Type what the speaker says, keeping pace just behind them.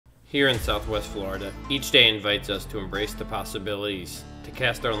Here in Southwest Florida, each day invites us to embrace the possibilities, to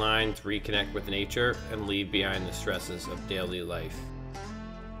cast our lines, reconnect with nature, and leave behind the stresses of daily life.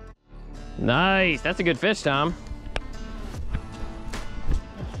 Nice, that's a good fish, Tom.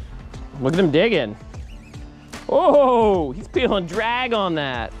 Look at him digging. Oh, he's peeling drag on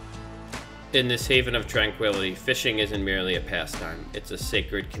that. In this haven of tranquility, fishing isn't merely a pastime, it's a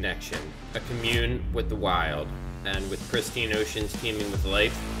sacred connection, a commune with the wild. And with pristine oceans teeming with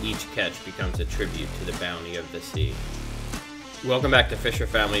life, each catch becomes a tribute to the bounty of the sea. Welcome back to Fisher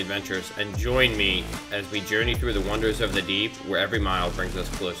Family Adventures, and join me as we journey through the wonders of the deep, where every mile brings us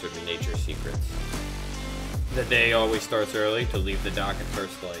closer to nature's secrets. The day always starts early to leave the dock at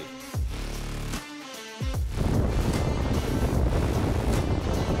first light.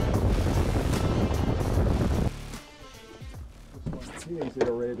 He needs to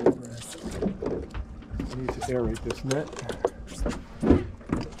aerate it. He needs to aerate this net.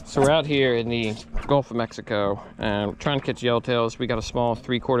 So we're out here in the Gulf of Mexico and we're trying to catch yellowtails. We got a small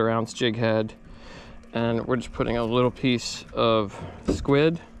 3/4 ounce jig head and we're just putting a little piece of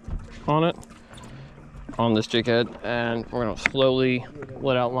squid on it, on this jig head, and we're gonna slowly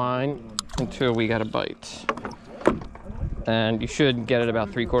let out line until we got a bite. And you should get it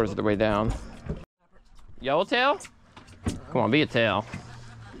about 3/4 of the way down. Yellowtail? Come on, be a tail.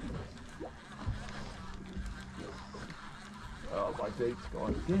 Oh, my bait's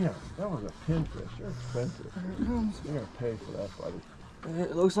going. Damn, that was a pinfish. They're expensive. You're gonna pay for that, buddy.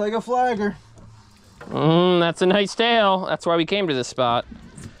 It looks like a flagger. That's a nice tail. That's why we came to this spot.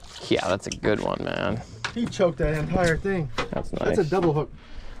 Yeah, that's a good one, man. He choked that entire thing. That's nice. That's a double hook.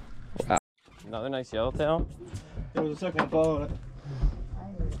 Wow. Another nice yellowtail. There was a second one following it.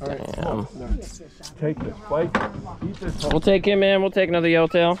 All right. Take this, bite. Eat this. We'll take him, man. We'll take another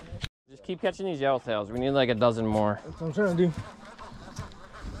yellowtail. Just keep catching these yellowtails. We need like a dozen more. That's what I'm trying to do.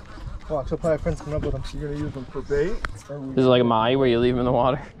 Watch, so probably friends come up with them. So you're gonna use them for bait? This is like a mahi where you leave him in the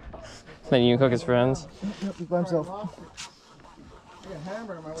water. Then you can cook his friends. Yep, he's by himself.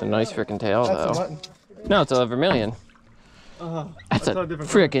 It's a nice freaking tail, That's a though. mutton. No, it's a vermilion. That's a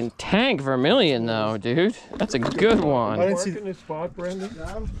freaking tank vermilion, though, dude. That's a good I one. didn't see In this spot, Brandon?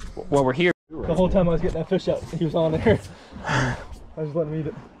 Well, we're here. the whole time I was getting that fish out. He was on there. I was just letting him eat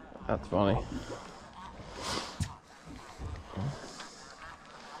it. That's funny.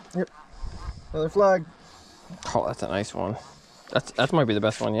 Yep. Another flag. Oh, that's a nice one. That might be the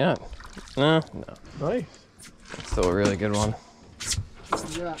best one yet. No. Nice. It's still a really good one.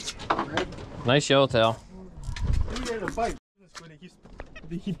 Yeah. Nice yellowtail. He had a bite.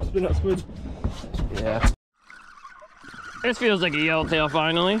 He keeps spitting out squid. Yeah. This feels like a yellowtail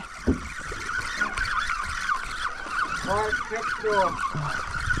finally. Alright, next door.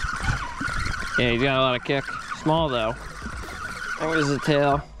 Yeah, he's got a lot of kick. Small though. And there's the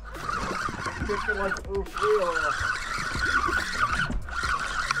tail. Kicking like Offshore.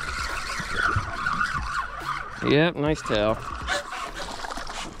 Yep, nice tail.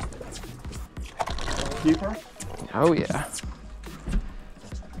 Keeper? Oh yeah.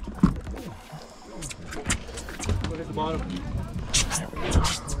 Look at the bottom.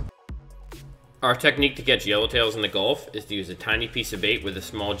 Our technique to catch yellowtails in the Gulf is to use a tiny piece of bait with a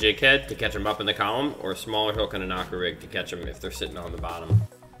small jig head to catch them up in the column, or a smaller hook on a knocker rig to catch them if they're sitting on the bottom.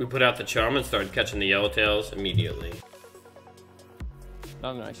 We put out the chum and started catching the yellowtails immediately.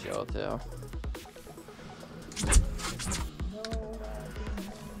 Another nice yellowtail.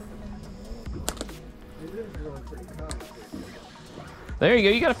 There you go,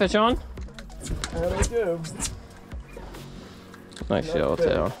 you got a fish on. Yeah, they do. Nice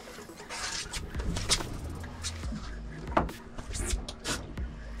yellowtail.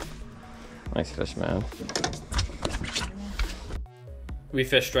 Nice fish, man. We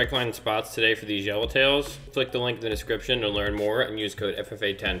fished strike line spots today for these yellowtails. Click the link in the description to learn more and use code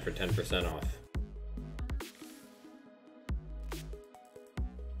FFA10 for 10% off.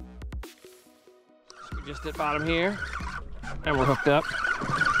 We just hit bottom here, and we're hooked up.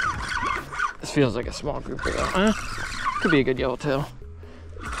 This feels like a small grouper though. Could be a good yellowtail.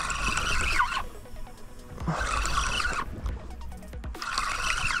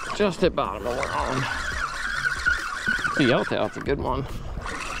 Just hit bottom and we're on. The yellowtail, it's a good one.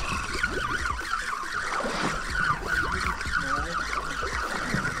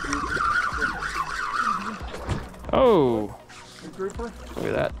 Oh, look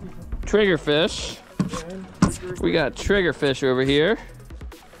at that. Triggerfish. We got triggerfish over here.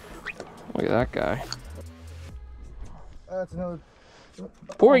 Look at that guy. That's another.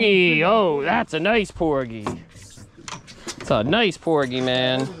 Porgy. Oh, that's a nice porgy. It's a nice porgy,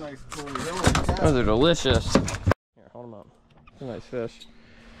 man. Nice. Those are delicious. Here, hold them up. It's a nice fish.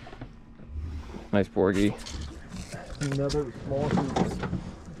 Nice porgy. Another small piece.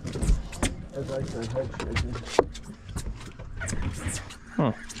 That's actually head shaking.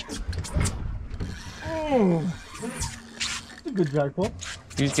 Huh. It's a good drag pull.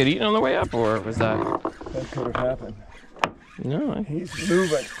 Did you just get eaten on the way up, or was that? That could have happened. No, I He's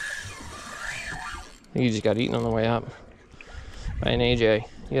moving. think you just got eaten on the way up by an AJ.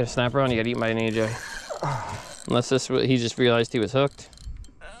 You got a snapper on, you got eaten by an AJ. Unless he just realized he was hooked.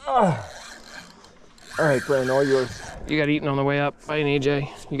 All right, Brandon, all yours. You got eaten on the way up by an AJ.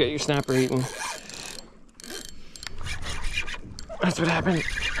 You got your snapper eaten. That's what happened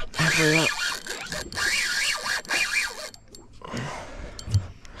halfway up.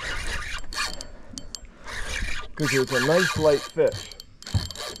 Because it's a nice light fish.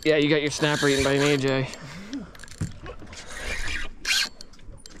 Yeah, you got your snapper eaten by an AJ.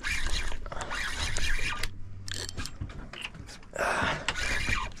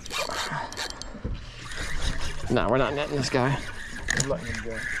 No, we're not netting this guy. I'm letting him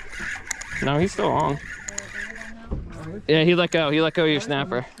go. No, he's still on. Yeah, he let go. He let go of your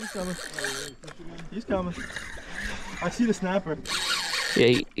snapper. He's coming. He's coming. I see the snapper.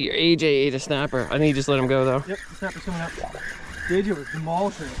 Yeah, your AJ ate a snapper. I think he just let him go though. Yep, the snapper's coming up. The AJ was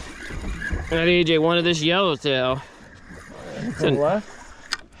demolishing it. That AJ wanted this yellowtail. To the left?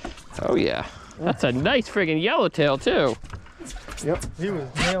 Oh yeah. That's a nice friggin' yellowtail too. Yep. He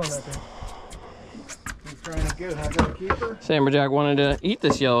was nailing that thing. He's trying to get it. I got a keeper. Samberjack wanted to eat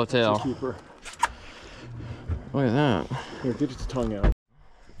this yellowtail. Keeper. Look at that. Here, get its tongue out.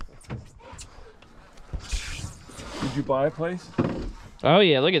 Did you buy a place? Oh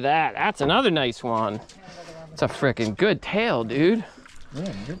yeah, look at that. That's another nice one. It's a freaking good tail, dude.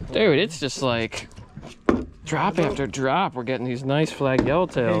 Man, good point. Dude, it's just like drop after drop. We're getting these nice flag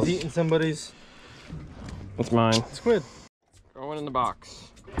yellowtails. He's eating somebody's It's mine. squid. Throw it in the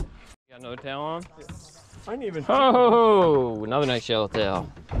box. You got another tail on? I didn't even. Oh, another nice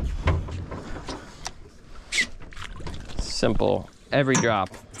yellowtail. Simple. Every drop.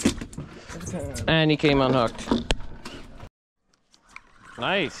 And he came unhooked.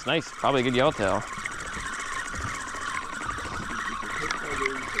 Nice, nice. Probably a good yellowtail.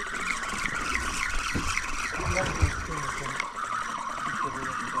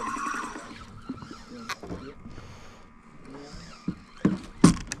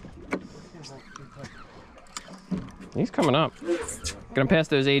 He's coming up. Gonna pass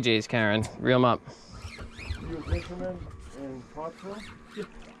those AJs, Karen. Reel him up. You a fisherman in Pottsville? Yeah.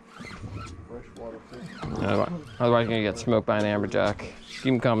 Freshwater fish. Otherwise, you're gonna get smoked by an amberjack.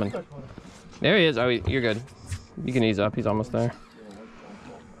 Keep him coming. There he is. Oh, you're good. You can ease up. He's almost there.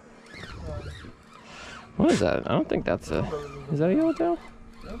 What is that? I don't think that's a. Is that a yellowtail?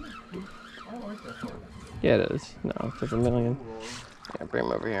 Yeah, it is. No, it's just a million. Yeah, bring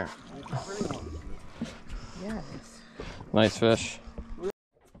him over here. Yes. Nice fish.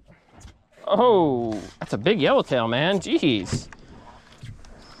 Oh, that's a big yellowtail, man. Jeez.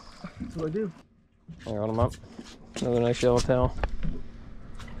 That's what I do. Hold him up. Another nice yellowtail.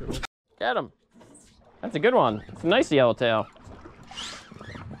 Get him. That's a good one. It's a nice yellowtail.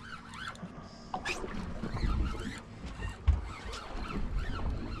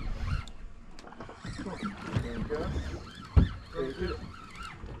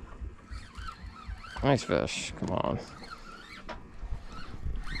 Nice fish. Come on.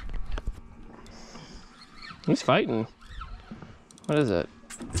 He's fighting. What is it?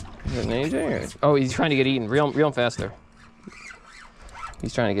 Is it an AJ? Oh, he's trying to get eaten. Reel him faster.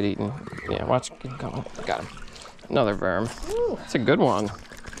 He's trying to get eaten. Yeah, watch him come. Got him. Another worm. That's a good one.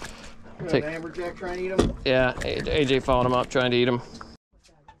 Take an amberjack trying to eat him. Yeah, AJ followed him up, trying to eat him.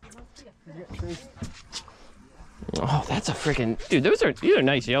 Oh, that's a freaking dude. These are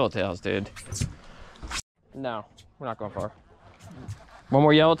nice yellowtails, dude. No, we're not going far. One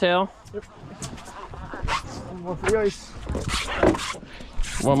more yellowtail. Yep. One more for the ice.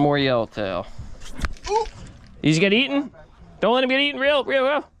 One more yellowtail. He's get eaten. Don't let him get eaten. Real.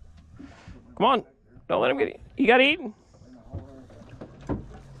 Come on. Don't let him get eaten. You got eaten.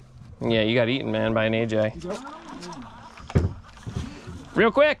 Yeah, you got eaten, man, by an AJ.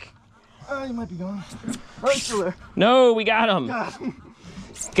 Real quick. He might be gone. Oh, he's still there. No, we got him. Got him.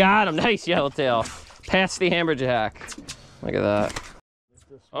 Got him. Nice yellowtail. Past the amberjack. Look at that.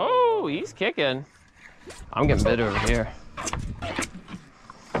 Oh, he's kicking. I'm getting bit over here.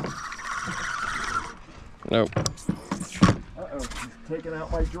 Nope. Uh-oh, he's taking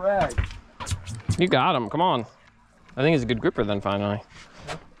out my drag. You got him. Come on. I think it's a good gripper then, finally.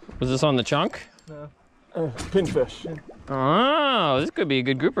 Was this on the chunk? No. Pinfish. Oh, this could be a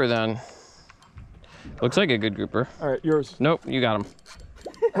good grouper then. Looks like a good grouper. All right, yours. Nope, you got him.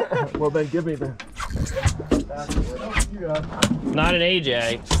 Well, then give me the You got it. It's not an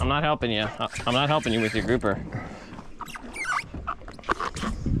AJ. I'm not helping you. I'm not helping you with your grouper.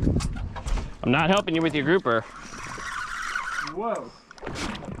 I'm not helping you with your grouper. Whoa.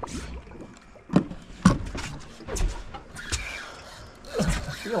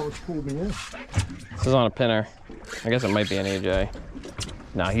 He almost pulled me in. This is on a pinner. I guess it might be an AJ.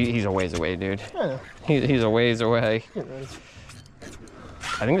 No, he's a ways away, dude. Yeah. He's a ways away. Get ready.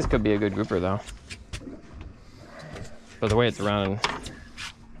 I think this could be a good grouper, though. But the way it's running, I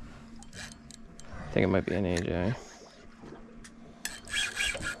think it might be an AJ.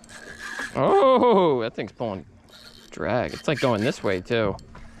 Oh, that thing's pulling drag. It's like going this way, too.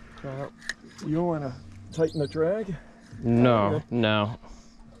 You want to tighten the drag? No, Okay. no.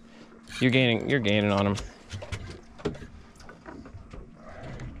 You're gaining on him.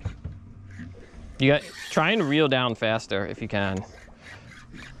 You got try and reel down faster if you can.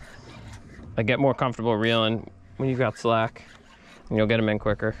 Like get more comfortable reeling when you've got slack, and you'll get him in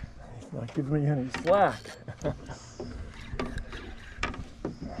quicker. He's not giving me any slack.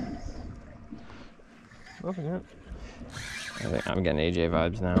 Nothing yet. I think I'm getting AJ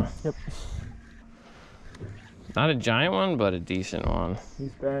vibes now. Yep. Not a giant one, but a decent one.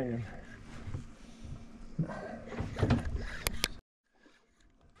 He's banging.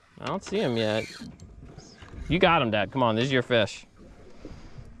 I don't see him yet. You got him, Dad. Come on, this is your fish.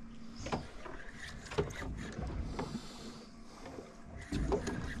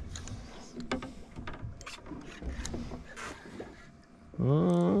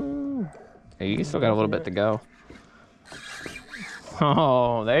 Hey, you still got a little bit to go.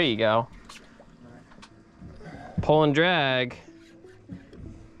 Oh, there you go. Pull and drag.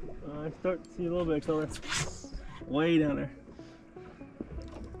 I start to see a little bit of color. Way down there.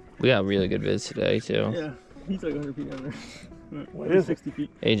 We got really good vids today, too. Yeah, he's like 100 feet down there. What is it? 60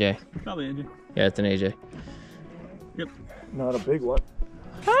 feet. AJ. Probably AJ. Yeah, it's an AJ. Yep. Not a big one.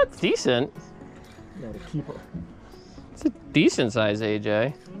 That's decent. Not a keeper. It's a decent size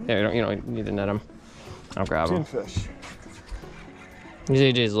AJ. Yeah, you don't need to net him. I'll grab him. Tinfish.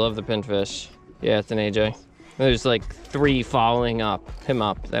 These AJs love the pinfish. Yeah, it's an AJ. There's like 3 following him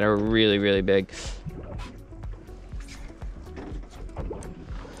up that are really, really big.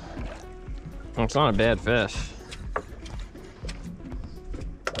 It's not a bad fish.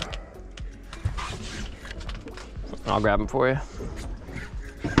 I'll grab him for you.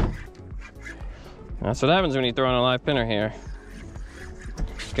 That's what happens when you throw in a live pinner here.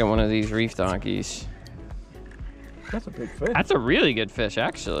 Let's get one of these reef donkeys. That's a big fish. That's a really good fish,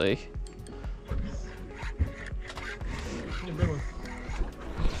 actually.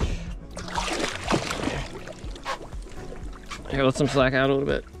 Here, let some slack out a little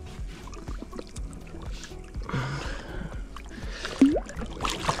bit.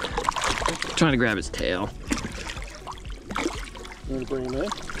 Trying to grab his tail. You want to bring him in?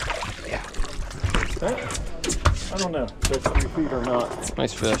 Yeah. I don't know if that's 3 feet or not.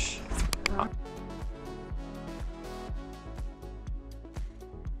 Nice fish.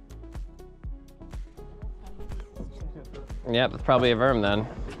 Yeah, that's probably a worm then.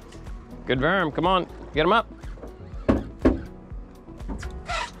 Good worm, come on, get him up.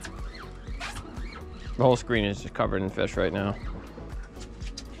 The whole screen is just covered in fish right now.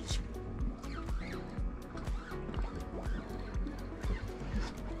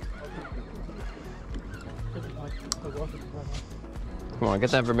 Come on,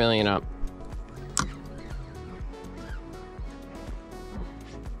 get that vermilion up.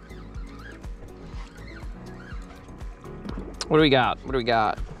 What do we got? What do we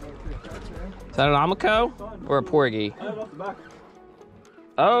got? Is that an Amico or a porgy?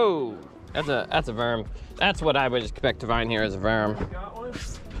 Oh, that's a worm. That's what I would expect to find here as a worm.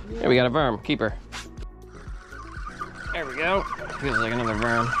 Yeah, we got a worm. Keeper. There we go. Feels like another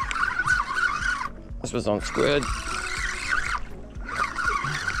worm. This was on squid.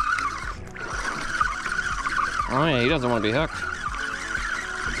 Oh yeah, he doesn't want to be hooked.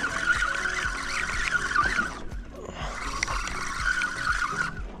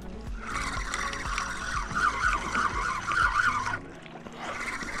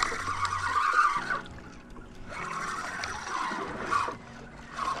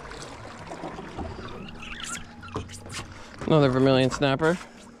 Another vermilion snapper.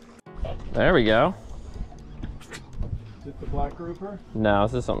 There we go. Is it the black grouper? No,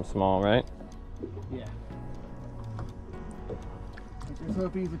 this is something small, right? Yeah. Let's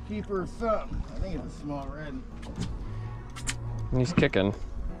hope he's a keeper or something. I think it's a small red. He's kicking.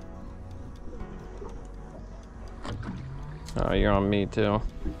 Oh, you're on me too.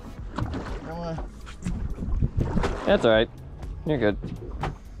 Come on. That's all right. You're good.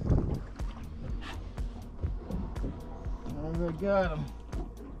 I got him.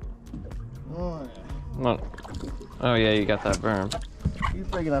 Oh, Come on. Oh yeah, you got that berm. he's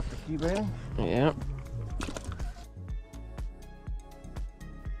big enough to keep in. Yep.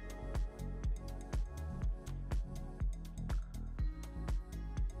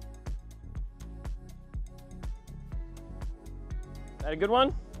 That a good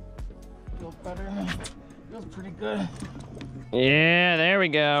one? Feels better. Feels pretty good. Yeah, there we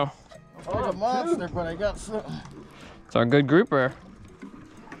go. I'm like a monster, but I got some. It's our good grouper.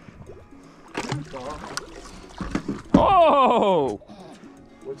 Oh!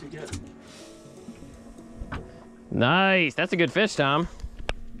 What'd you get? Nice. That's a good fish, Tom.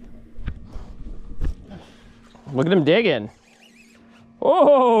 Look at him digging.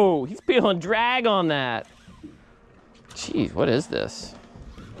 Oh, he's peeling drag on that. Jeez, what is this?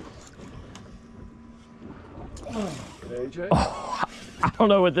 AJ? Oh, I don't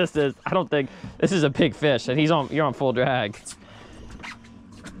know what this is. I don't think this is a big fish, and you're on full drag.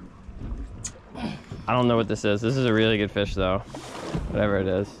 I don't know what this is. This is a really good fish, though. Whatever it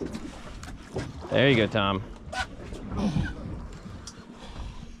is. There you go, Tom.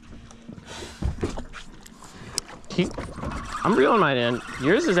 I'm reeling mine in.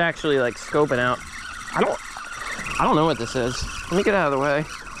 Yours is actually like scoping out. I don't know what this is. Let me get out of the way.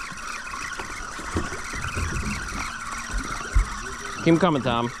 Keep him coming,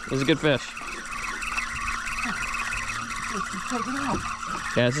 Tom. This is a good fish.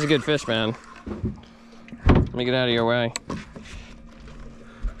 Yeah, this is a good fish, man. Let me get out of your way.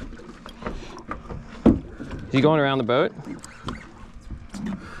 Is he going around the boat?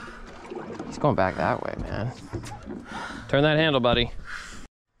 He's going back that way, man. Turn that handle, buddy.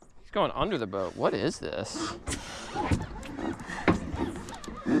 He's going under the boat. What is this?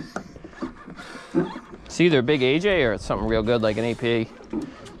 It's either a big AJ or it's something real good like an AP.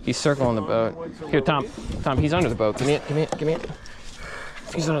 He's circling the boat. Here, Tom. Tom, he's under the boat. Give me it, give me it, give me it.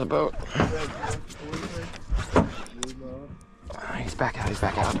 He's under the boat. He's back out, he's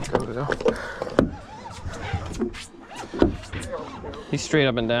back out. Go, go, go. He's straight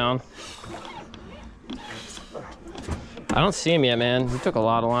up and down. I don't see him yet, man. He took a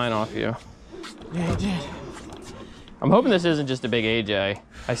lot of line off you. Yeah, he did. I'm hoping this isn't just a big AJ.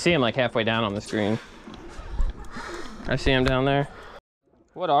 I see him like halfway down on the screen. I see him down there.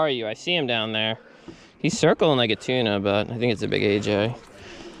 What are you? I see him down there. He's circling like a tuna, but I think it's a big AJ.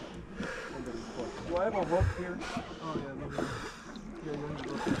 Do I have a hook here?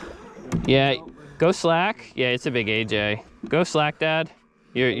 Yeah, go slack. Yeah, it's a big AJ. Go slack, Dad.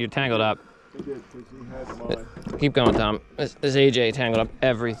 You're tangled up. I did, because he had mine. Keep going, Tom. This AJ tangled up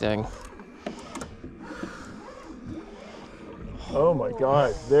everything. Oh my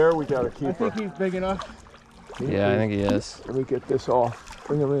God, there we got a keeper. I think he's big enough. Yeah, I think he is. Let me get this off.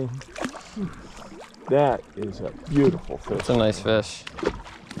 Bring him in. That is a beautiful fish. It's a nice fish.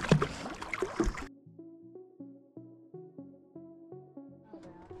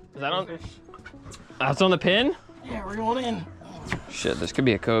 Is that on? That's on the pin? Yeah, reel it in. Shit, this could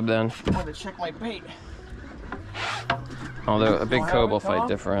be a cobe then. I want to check my bait. Although a big cobe will fight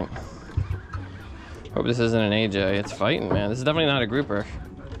different. Hope this isn't an AJ. It's fighting, man. This is definitely not a grouper.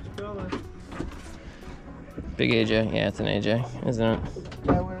 Big AJ. Yeah, it's an AJ, isn't it?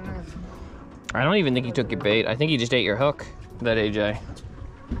 Yeah, what it is. I don't even think he took your bait. I think he just ate your hook, that AJ.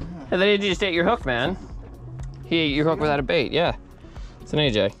 Yeah, that AJ just ate your hook, man. He ate your hook without a bait, yeah. It's an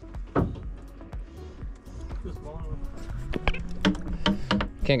AJ.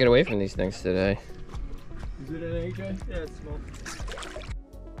 Can't get away from these things today. Is it an AJ? Yeah, it's small.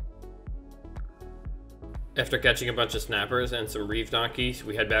 After catching a bunch of snappers and some reef donkeys,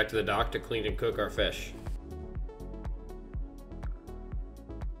 we head back to the dock to clean and cook our fish.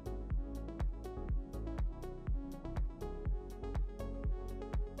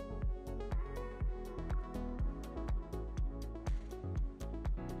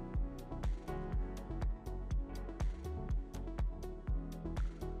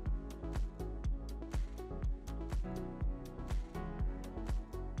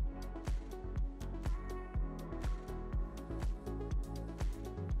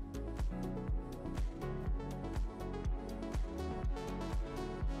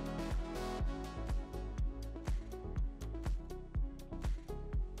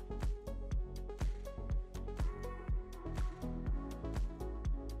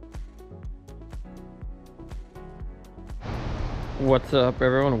 What's up,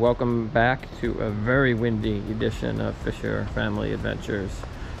 everyone? Welcome back to a very windy edition of Fisher Family Adventures.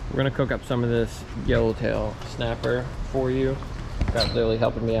 We're gonna cook up some of this yellowtail snapper for you. Got Lily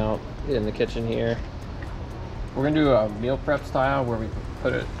helping me out in the kitchen here. We're gonna do a meal prep style where we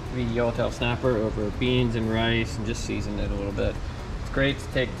put it the yellowtail snapper over beans and rice and just season it a little bit. It's great to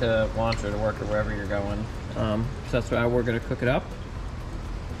take to lunch or to work or wherever you're going. So that's how we're gonna cook it up.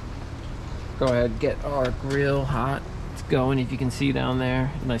 Go ahead, get our grill hot. It's going, if you can see down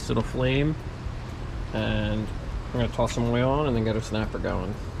there, nice little flame. And we're gonna toss some oil on and then get our snapper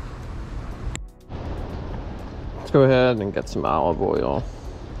going. Let's go ahead and get some olive oil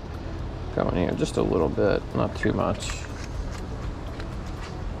going here, just a little bit, not too much.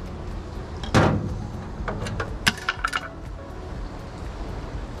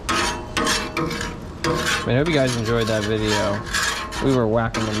 I hope you guys enjoyed that video. We were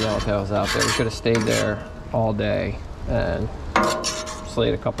whacking the yellowtails out there. We could have stayed there all day and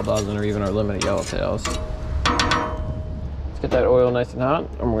slayed a couple dozen or even our limited yellowtails. Let's get that oil nice and hot,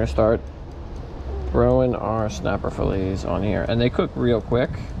 and we're gonna start throwing our snapper fillets on here. And they cook real quick,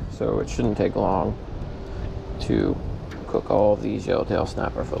 so it shouldn't take long to cook all of these yellowtail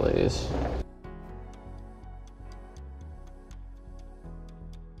snapper fillets.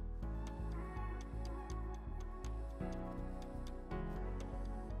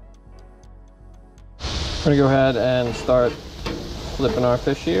 We're gonna go ahead and start flipping our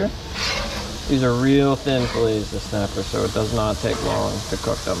fish here. These are real thin fillets, the snapper, so it does not take long to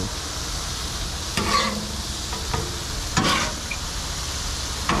cook them.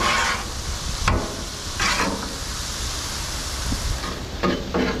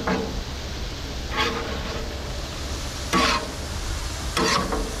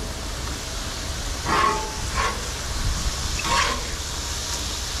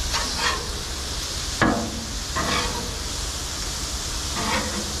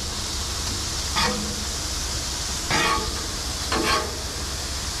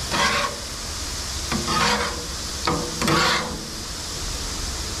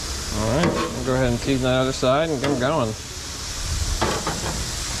 Go ahead and season that other side and get them going.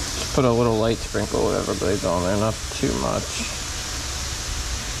 Just put a little light sprinkle of Everglades on there, not too much.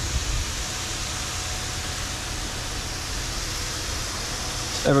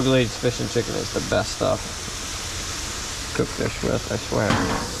 Everglades fish and chicken is the best stuff to cook fish with, I swear.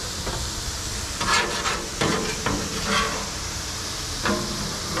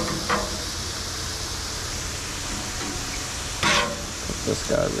 Cook this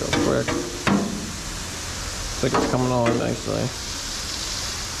guy real quick. Looks like it's coming along nicely.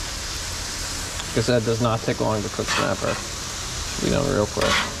 Like I said, it does not take long to cook snapper. Should be done real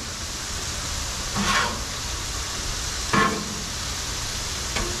quick.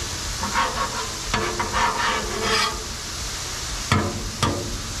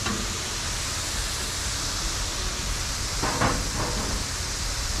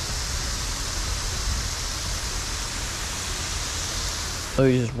 Oh,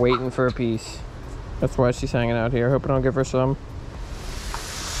 you're just waiting for a piece. That's why she's hanging out here. Hoping I'll give her some.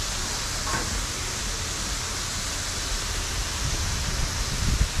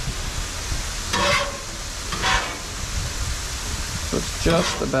 So it's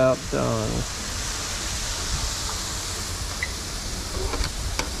just about done.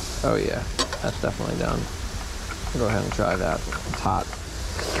 Oh yeah, that's definitely done. I'll go ahead and try that. It's hot.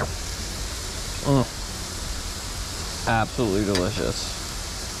 Absolutely delicious.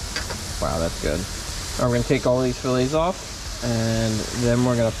 Wow, that's good. Now we're going to take all these fillets off, and then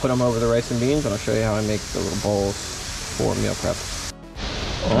we're going to put them over the rice and beans, and I'll show you how I make the little bowls for meal prep.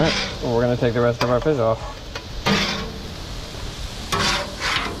 Alright, well, we're going to take the rest of our fish off.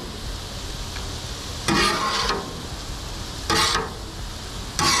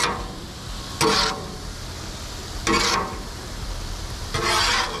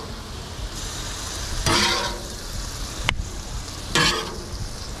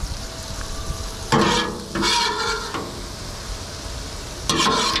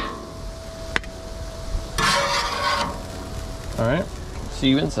 Alright, see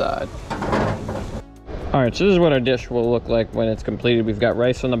you inside. Alright, so this is what our dish will look like when it's completed. We've got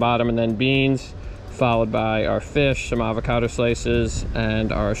rice on the bottom and then beans, followed by our fish, some avocado slices,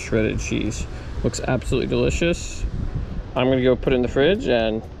 and our shredded cheese. Looks absolutely delicious. I'm gonna go put it in the fridge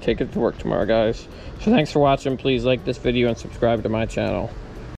and take it to work tomorrow, guys. So thanks for watching. Please like this video and subscribe to my channel.